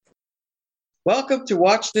Welcome to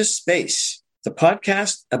Watch This Space, the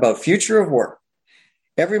podcast about future of work.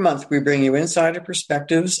 Every month, we bring you insider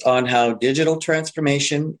perspectives on how digital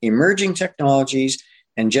transformation, emerging technologies,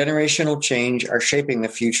 and generational change are shaping the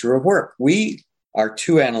future of work. We are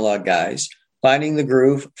two analog guys finding the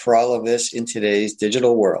groove for all of this in today's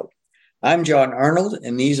digital world. I'm John Arnold,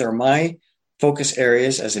 and these are my focus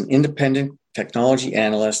areas as an independent technology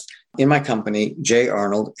analyst in my company, J.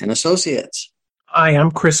 Arnold and Associates. Hi,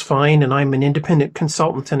 I'm Chris Fine, and I'm an independent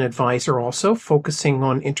consultant and advisor also, focusing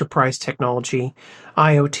on enterprise technology,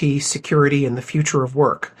 IoT, security, and the future of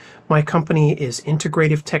work. My company is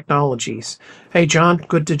Integrative Technologies. Hey, John,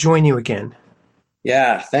 good to join you again.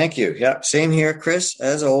 Yeah, thank you. Yep, same here, Chris,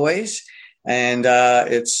 as always. And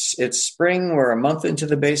it's spring. We're a month into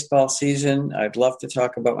the baseball season. I'd love to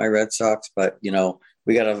talk about my Red Sox, but,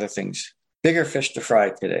 we got other things. Bigger fish to fry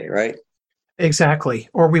today, right? Exactly,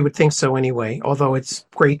 or we would think so anyway, although it's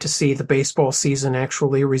great to see the baseball season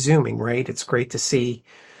actually resuming, right? It's great to see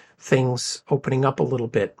things opening up a little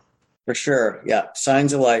bit. For sure. Yeah.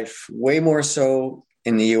 Signs of life, way more so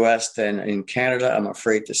in the US than in Canada, I'm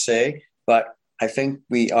afraid to say. But I think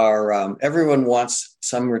we are, everyone wants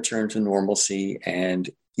some return to normalcy. And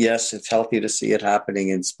yes, it's healthy to see it happening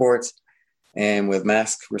in sports and with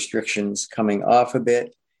mask restrictions coming off a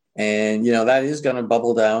bit. And, that is going to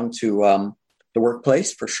bubble down to the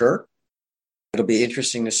workplace for sure. It'll be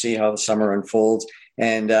interesting to see how the summer unfolds.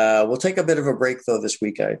 And we'll take a bit of a break, though, this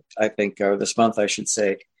week, I think, or this month, I should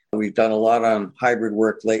say. We've done a lot on hybrid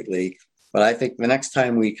work lately, but I think the next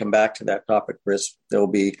time we come back to that topic, Chris, there'll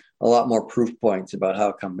be a lot more proof points about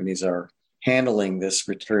how companies are handling this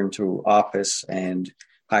return to office and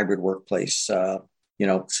hybrid workplace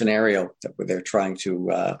scenario that they're trying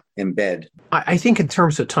to embed. I think in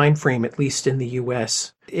terms of time frame, at least in the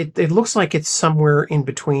U.S., it looks like it's somewhere in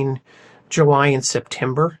between July and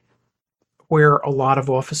September, where a lot of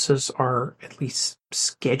offices are at least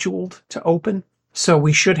scheduled to open. So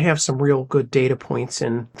we should have some real good data points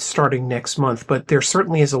in starting next month. But there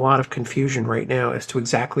certainly is a lot of confusion right now as to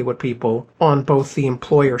exactly what people on both the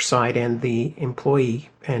employer side and the employee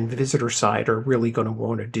and visitor side are really going to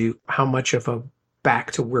want to do. How much of a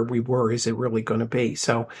back to where we were is it really going to be?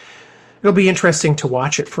 So it'll be interesting to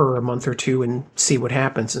watch it for a month or two and see what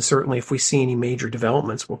happens. And certainly if we see any major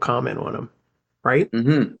developments, we'll comment on them. Right?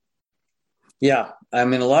 Mm-hmm. Yeah. I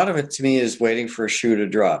mean, a lot of it to me is waiting for a shoe to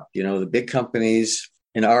drop. The big companies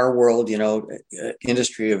in our world,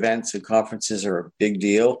 industry events and conferences are a big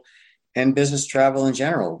deal, and business travel in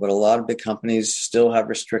general. But a lot of big companies still have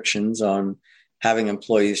restrictions on having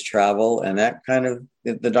employees travel, and that kind of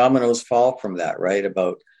the dominoes fall from that, right?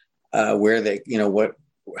 About where they,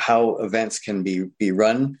 how events can be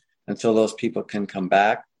run until those people can come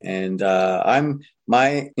back. And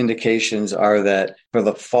my indications are that for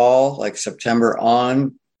the fall, like September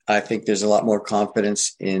on, I think there's a lot more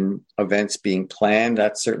confidence in events being planned.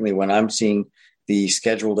 That's certainly when I'm seeing the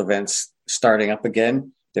scheduled events starting up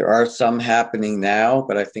again. There are some happening now,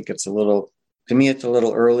 but I think it's a little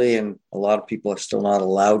early, and a lot of people are still not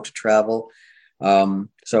allowed to travel.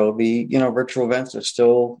 So virtual events are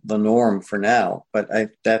still the norm for now, but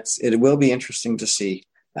it will be interesting to see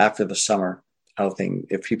after the summer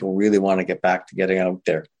if people really want to get back to getting out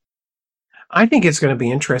there. I think it's going to be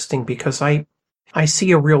interesting because I see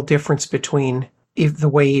a real difference between the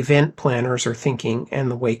way event planners are thinking and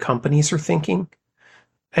the way companies are thinking.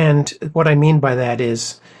 And what I mean by that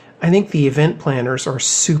is I think the event planners are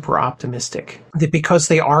super optimistic that because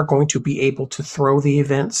they are going to be able to throw the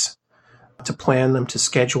events, to plan them, to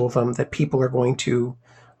schedule them, that people are going to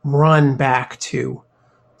run back to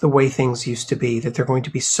the way things used to be, that they're going to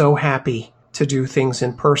be so happy to do things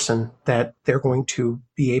in person that they're going to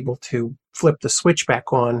be able to flip the switch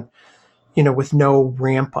back on, with no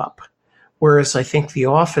ramp up. Whereas I think the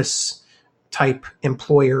office type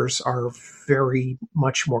employers are very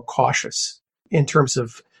much more cautious in terms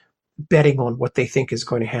of betting on what they think is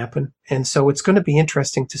going to happen. And so it's going to be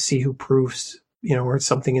interesting to see who proves, or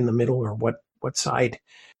something in the middle, or what side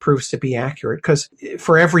proves to be accurate. Because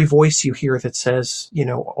for every voice you hear that says,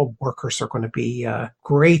 workers are going to be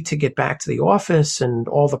great to get back to the office, and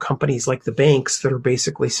all the companies like the banks that are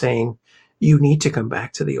basically saying, you need to come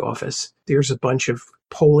back to the office. There's a bunch of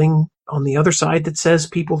polling on the other side that says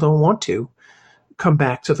people don't want to come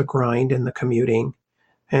back to the grind and the commuting.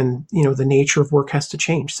 And, the nature of work has to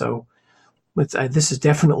change. So this is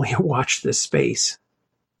definitely a watch this space.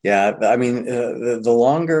 Yeah, I mean, the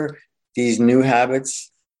longer these new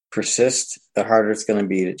habits persist, the harder it's going to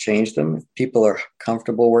be to change them. If people are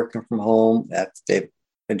comfortable working from home, that they've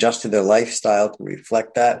adjusted their lifestyle to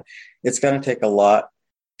reflect that, it's going to take a lot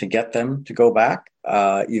to get them to go back.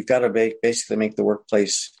 You've got to basically make the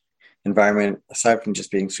workplace environment, aside from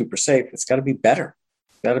just being super safe, it's got to be better.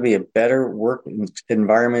 It's got to be a better work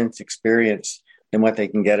environment experience than what they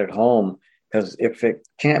can get at home. Because if it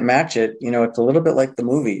can't match it, it's a little bit like the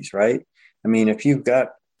movies, right? I mean, if you've got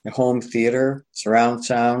a home theater, surround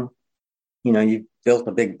sound, you've built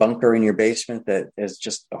a big bunker in your basement that is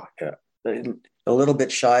just a little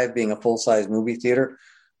bit shy of being a full-size movie theater.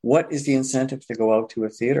 What is the incentive to go out to a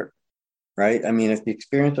theater, right? I mean, if the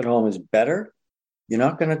experience at home is better, you're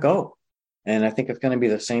not going to go. And I think it's going to be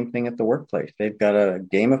the same thing at the workplace. They've got to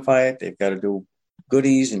gamify it. They've got to do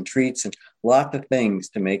goodies and treats and lots of things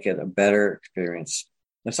to make it a better experience.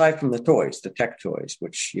 Aside from the toys, the tech toys,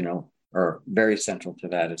 which, are very central to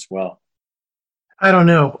that as well. I don't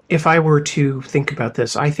know. If I were to think about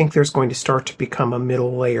this, I think there's going to start to become a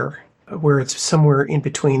middle layer where it's somewhere in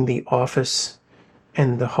between the office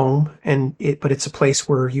and the home, but it's a place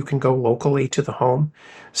where you can go locally to the home.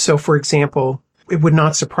 So, for example, it would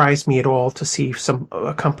not surprise me at all to see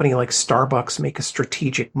a company like Starbucks make a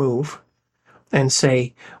strategic move and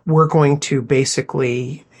say, we're going to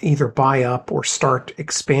basically either buy up or start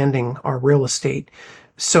expanding our real estate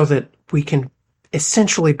so that we can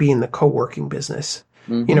essentially be in the co-working business.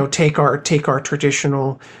 Mm-hmm. Take our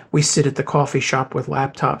traditional, we sit at the coffee shop with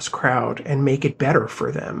laptops crowd and make it better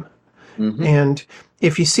for them. Mm-hmm. And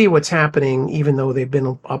if you see what's happening, even though they've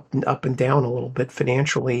been up and down a little bit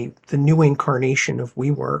financially, the new incarnation of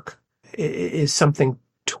WeWork is something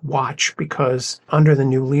to watch, because under the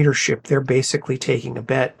new leadership, they're basically taking a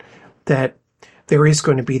bet that there is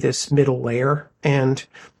going to be this middle layer. And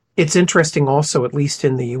it's interesting also, at least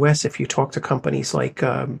in the US, if you talk to companies like,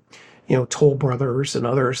 Toll Brothers and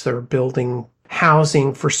others that are building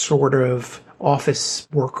housing for sort of office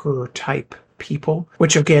worker type people,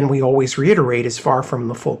 which again, we always reiterate is far from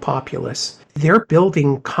the full populace. They're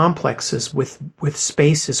building complexes with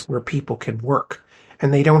spaces where people can work,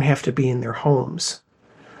 and they don't have to be in their homes.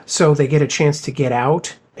 So they get a chance to get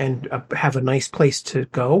out and have a nice place to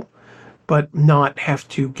go, but not have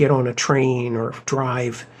to get on a train or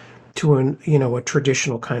drive to a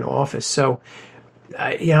traditional kind of office. So,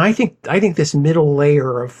 I think this middle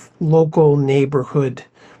layer of local neighborhood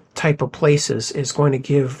type of places is going to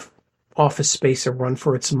give office space a run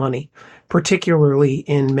for its money, particularly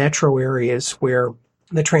in metro areas where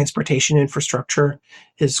the transportation infrastructure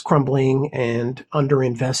is crumbling and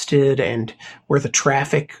underinvested, and where the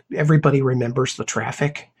traffic, everybody remembers the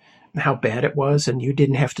traffic and how bad it was, and you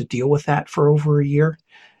didn't have to deal with that for over a year.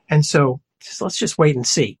 And so let's just wait and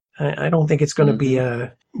see. I don't think it's going to be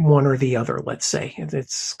a one or the other, let's say.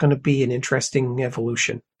 It's going to be an interesting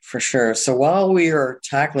evolution. For sure. So while we are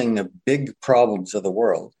tackling the big problems of the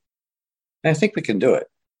world, I think we can do it.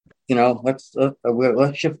 Let's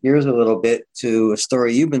shift gears a little bit to a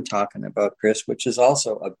story you've been talking about, Chris, which is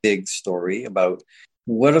also a big story about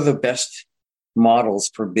what are the best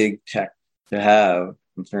models for big tech to have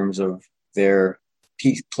in terms of their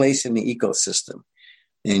place in the ecosystem.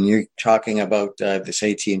 And you're talking about this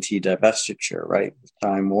AT&T divestiture, right, with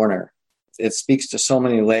Time Warner. It speaks to so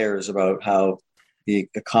many layers about how the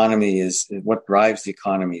economy is, what drives the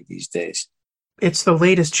economy these days. It's the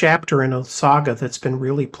latest chapter in a saga that's been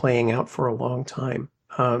really playing out for a long time.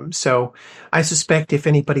 So I suspect if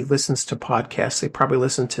anybody listens to podcasts, they probably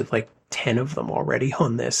listen to like 10 of them already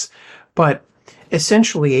on this. But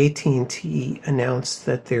essentially, AT&T announced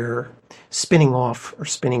that they're spinning off or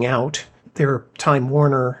spinning out their Time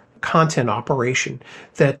Warner content operation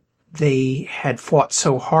that they had fought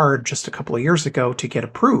so hard just a couple of years ago to get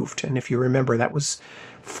approved. And if you remember, that was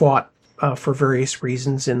fought for various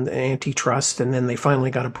reasons in the antitrust, and then they finally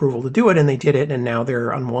got approval to do it, and they did it, and now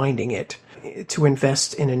they're unwinding it to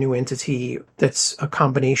invest in a new entity that's a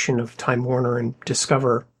combination of Time Warner and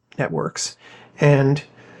Discover Networks. And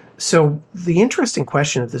so the interesting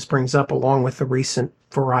question that this brings up, along with the recent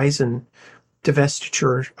Verizon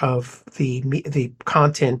divestiture of the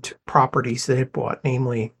content properties that it bought,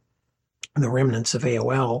 namely the remnants of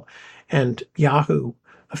AOL and Yahoo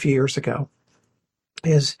a few years ago,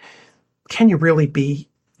 is can you really be,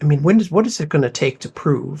 what is it going to take to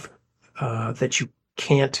prove that you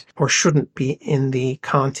can't or shouldn't be in the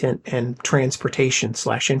content and transportation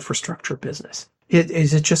 / infrastructure business?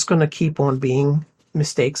 Is it just going to keep on being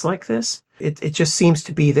mistakes like this? It just seems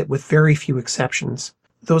to be that with very few exceptions,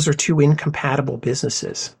 those are two incompatible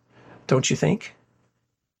businesses, don't you think?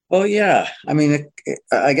 Well, yeah.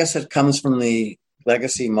 I guess it comes from the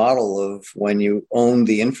legacy model of when you own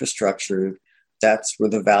the infrastructure, that's where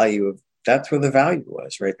the value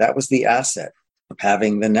was, right? That was the asset of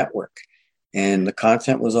having the network, and the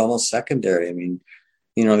content was almost secondary.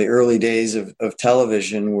 the early days of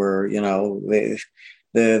television where,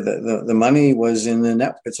 the money was in the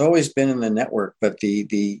net. It's always been in the network, but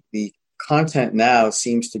the content now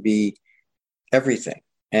seems to be everything.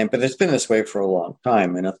 But it's been this way for a long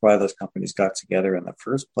time, and that's why those companies got together in the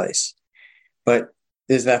first place. But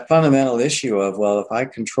there's that fundamental issue of, well, if I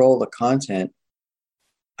control the content,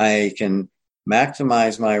 I can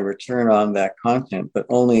maximize my return on that content, but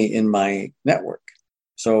only in my network.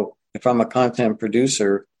 So if I'm a content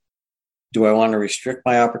producer, do I want to restrict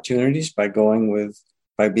my opportunities by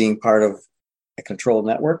being part of a controlled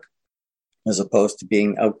network, as opposed to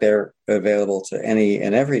being out there available to any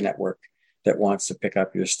and every network that wants to pick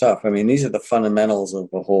up your stuff? I mean, these are the fundamentals of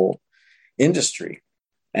the whole industry.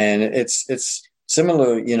 And it's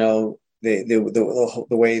similar, the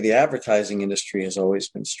way the advertising industry has always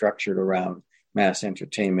been structured around mass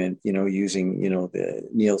entertainment, using, the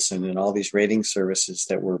Nielsen and all these rating services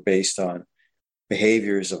that were based on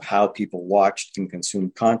behaviors of how people watched and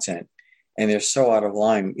consumed content. And they're so out of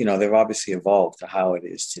line. They've obviously evolved to how it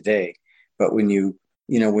is today. But when you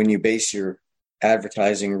base your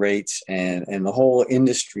advertising rates and the whole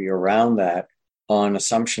industry around that on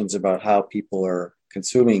assumptions about how people are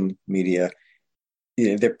consuming media,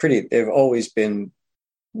 they've always been,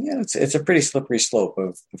 it's a pretty slippery slope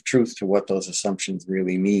of truth to what those assumptions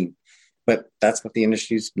really mean. But that's what the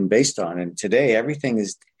industry's been based on. And today everything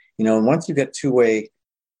is, once you get two-way,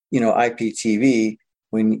 IPTV,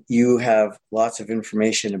 when you have lots of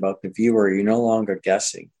information about the viewer, you're no longer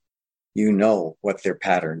guessing. You know what their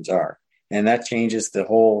patterns are. And that changes the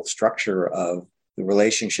whole structure of the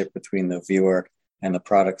relationship between the viewer and the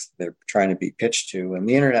products they're trying to be pitched to. And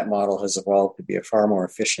the internet model has evolved to be a far more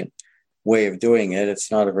efficient way of doing it.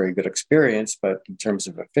 It's not a very good experience, but in terms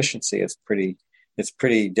of efficiency, it's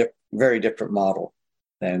very different model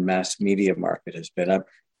than mass media market has been. I'm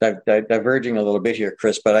diverging a little bit here,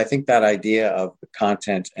 Chris, but I think that idea of the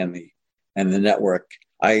content and the network,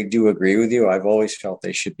 I do agree with you. I've always felt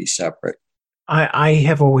they should be separate. I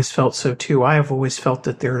have always felt so too. I have always felt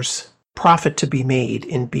that there's profit to be made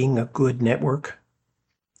in being a good network,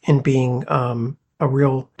 in being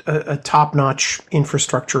a top-notch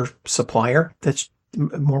infrastructure supplier that's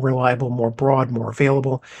more reliable, more broad, more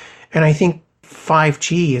available. And I think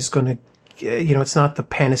 5G is going to, it's not the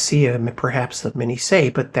panacea, perhaps, that many say,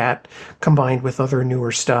 but that combined with other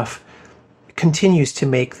newer stuff continues to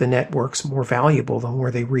make the networks more valuable the more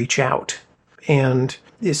they reach out. And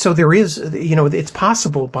so there is, it's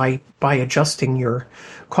possible by adjusting your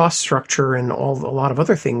cost structure and a lot of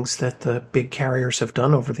other things that the big carriers have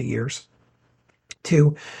done over the years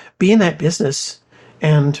to be in that business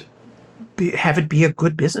and have it be a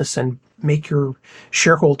good business and make your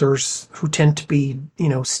shareholders, who tend to be,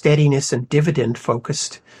 steadiness and dividend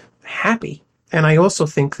focused, happy. And I also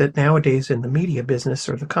think that nowadays in the media business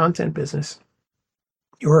or the content business,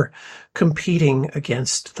 you're competing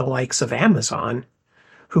against the likes of Amazon,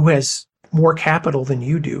 who has more capital than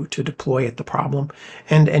you do to deploy at the problem,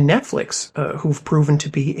 and Netflix, who've proven to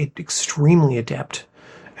be extremely adept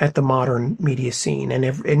at the modern media scene and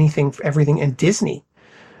everything, and Disney,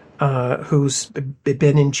 who's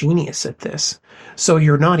been ingenious at this. So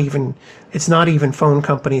it's not even phone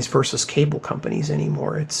companies versus cable companies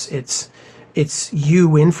anymore. It's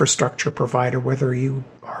you, infrastructure provider, whether you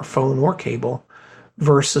are phone or cable,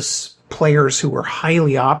 versus players who are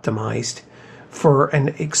highly optimized for an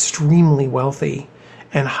extremely wealthy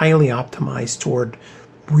and highly optimized toward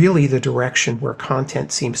really the direction where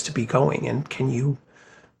content seems to be going. And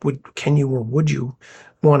would you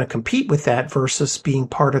want to compete with that versus being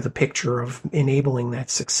part of the picture of enabling that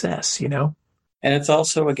success, And it's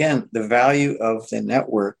also, again, the value of the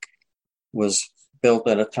network was built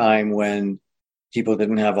at a time when people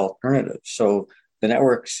didn't have alternatives. So the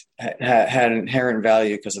networks had inherent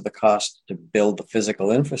value because of the cost to build the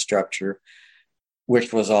physical infrastructure,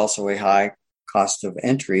 which was also a high cost of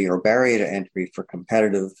entry or barrier to entry for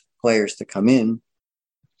competitive players to come in.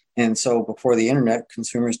 And so before the internet,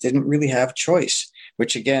 consumers didn't really have choice,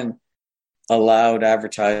 which again allowed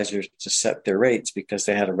advertisers to set their rates because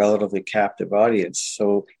they had a relatively captive audience.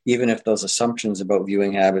 So even if those assumptions about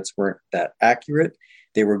viewing habits weren't that accurate,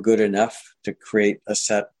 they were good enough to create a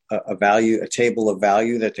table of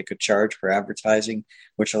value that they could charge for advertising,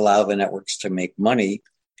 which allowed the networks to make money.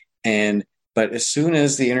 But as soon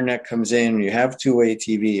as the internet comes in, you have two-way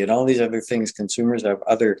TV and all these other things, consumers have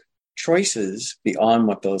other choices beyond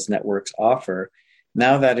what those networks offer.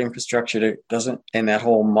 Now that infrastructure doesn't, and that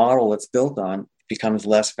whole model it's built on becomes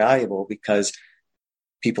less valuable because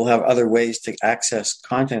people have other ways to access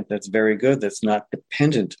content that's very good, that's not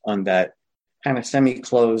dependent on that kind of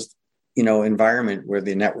semi-closed environment where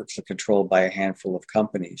the networks are controlled by a handful of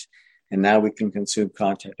companies. And now we can consume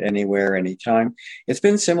content anywhere, anytime. It's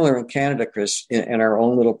been similar in Canada, Chris, in our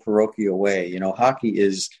own little parochial way. Hockey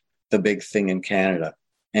is the big thing in Canada.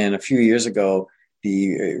 And a few years ago,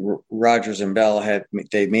 the Rogers and Bell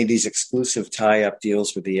they made these exclusive tie-up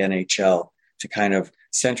deals with the NHL to kind of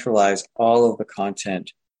centralize all of the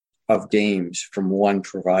content of games from one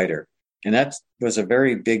provider. And that was a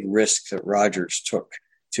very big risk that Rogers took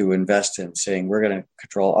to invest in, saying, we're going to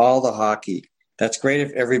control all the hockey. That's great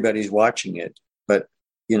if everybody's watching it. But,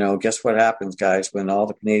 guess what happens, guys, when all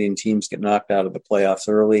the Canadian teams get knocked out of the playoffs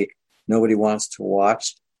early, nobody wants to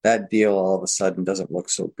watch. That deal all of a sudden doesn't look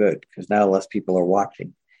so good because now less people are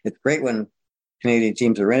watching. It's great when Canadian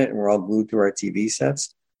teams are in it and we're all glued to our TV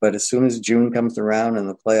sets. But as soon as June comes around and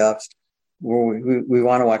the playoffs, we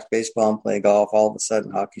want to watch baseball and play golf. All of a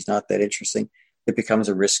sudden, hockey's not that interesting. It becomes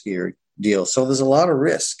a riskier deal. So there's a lot of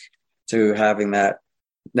risk to having that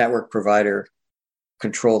network provider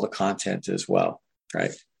control the content as well,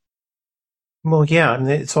 right? Well, yeah, and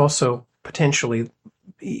it's also potentially,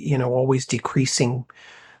 always decreasing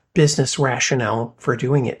business rationale for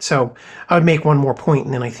doing it. So I would make one more point,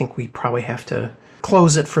 and then I think we probably have to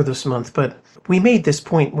close it for this month. But we made this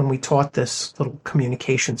point when we taught this little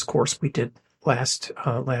communications course we did last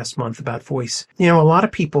month about voice. A lot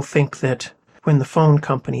of people think that when the phone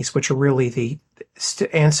companies, which are really the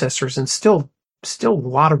ancestors and still a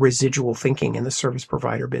lot of residual thinking in the service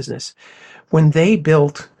provider business, when they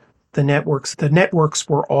built the networks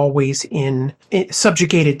were always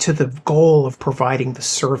subjugated to the goal of providing the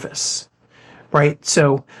service, right?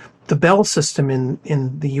 So the Bell system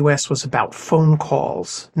in the US was about phone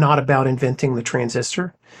calls, not about inventing the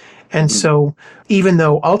transistor. And so even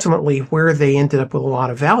though ultimately where they ended up with a lot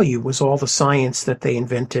of value was all the science that they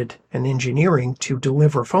invented and engineering to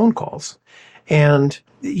deliver phone calls. And,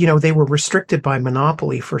 they were restricted by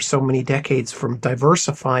monopoly for so many decades from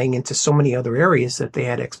diversifying into so many other areas that they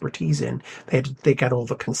had expertise in. They got all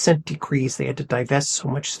the consent decrees. They had to divest so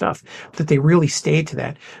much stuff that they really stayed to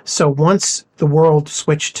that. So once the world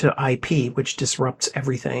switched to IP, which disrupts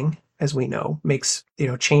everything, as we know, makes,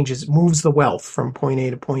 changes, moves the wealth from point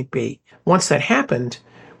A to point B. Once that happened,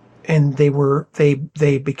 and they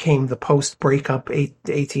became the post breakup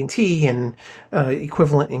AT&T and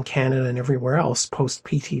equivalent in Canada and everywhere else post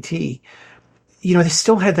PTT. They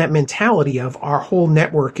still had that mentality of our whole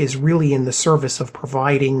network is really in the service of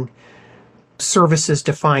providing services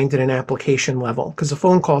defined at an application level, because a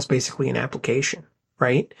phone call is basically an application,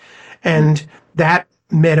 right? And that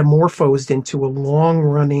metamorphosed into a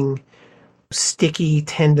long-running sticky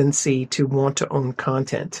tendency to want to own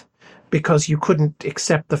content, because you couldn't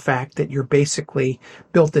accept the fact that you're basically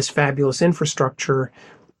built this fabulous infrastructure.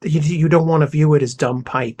 You don't want to view it as dumb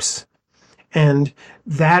pipes. And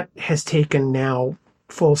that has taken now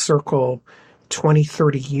full circle 20,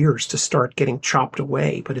 30 years to start getting chopped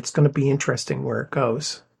away, but it's going to be interesting where it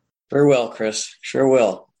goes. Sure will, Chris. Sure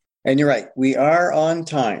will. And you're right. We are on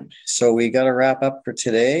time. So we got to wrap up for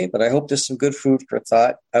today, but I hope there's some good food for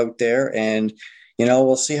thought out there. And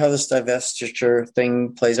we'll see how this divestiture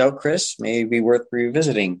thing plays out, Chris. May be worth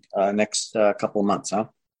revisiting next couple of months, huh?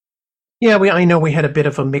 Yeah, I know we had a bit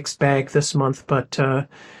of a mixed bag this month, but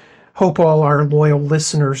hope all our loyal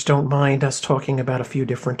listeners don't mind us talking about a few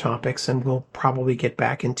different topics, and we'll probably get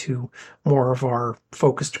back into more of our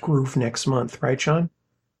focused groove next month. Right, Sean?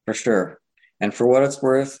 For sure. And for what it's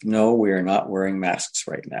worth, no, we are not wearing masks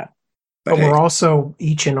right now. But we're also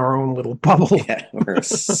each in our own little bubble. Yeah, we're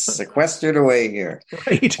sequestered away here.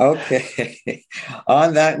 Right. Okay.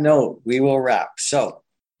 On that note, we will wrap. So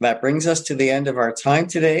that brings us to the end of our time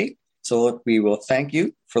today. So look, we will thank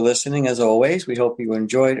you for listening as always. We hope you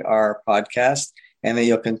enjoyed our podcast and that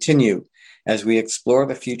you'll continue as we explore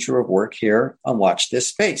the future of work here on Watch This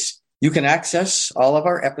Space. You can access all of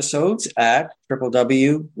our episodes at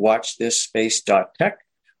www.watchthisSpace.tech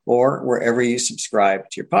or wherever you subscribe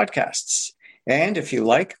to your podcasts. And if you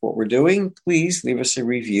like what we're doing, please leave us a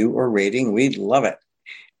review or rating. We'd love it.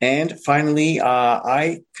 And finally,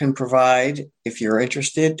 I can provide, if you're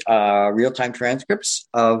interested, real-time transcripts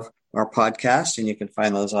of our podcast, and you can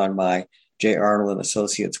find those on my J. Arnold &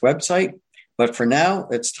 Associates website. But for now,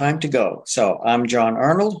 it's time to go. So I'm John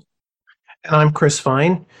Arnold. And I'm Chris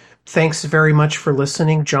Fine. Thanks very much for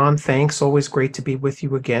listening. John, thanks. Always great to be with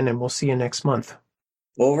you again, and we'll see you next month.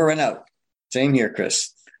 Over and out. Same here,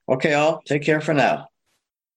 Chris. Okay, all. Take care for now.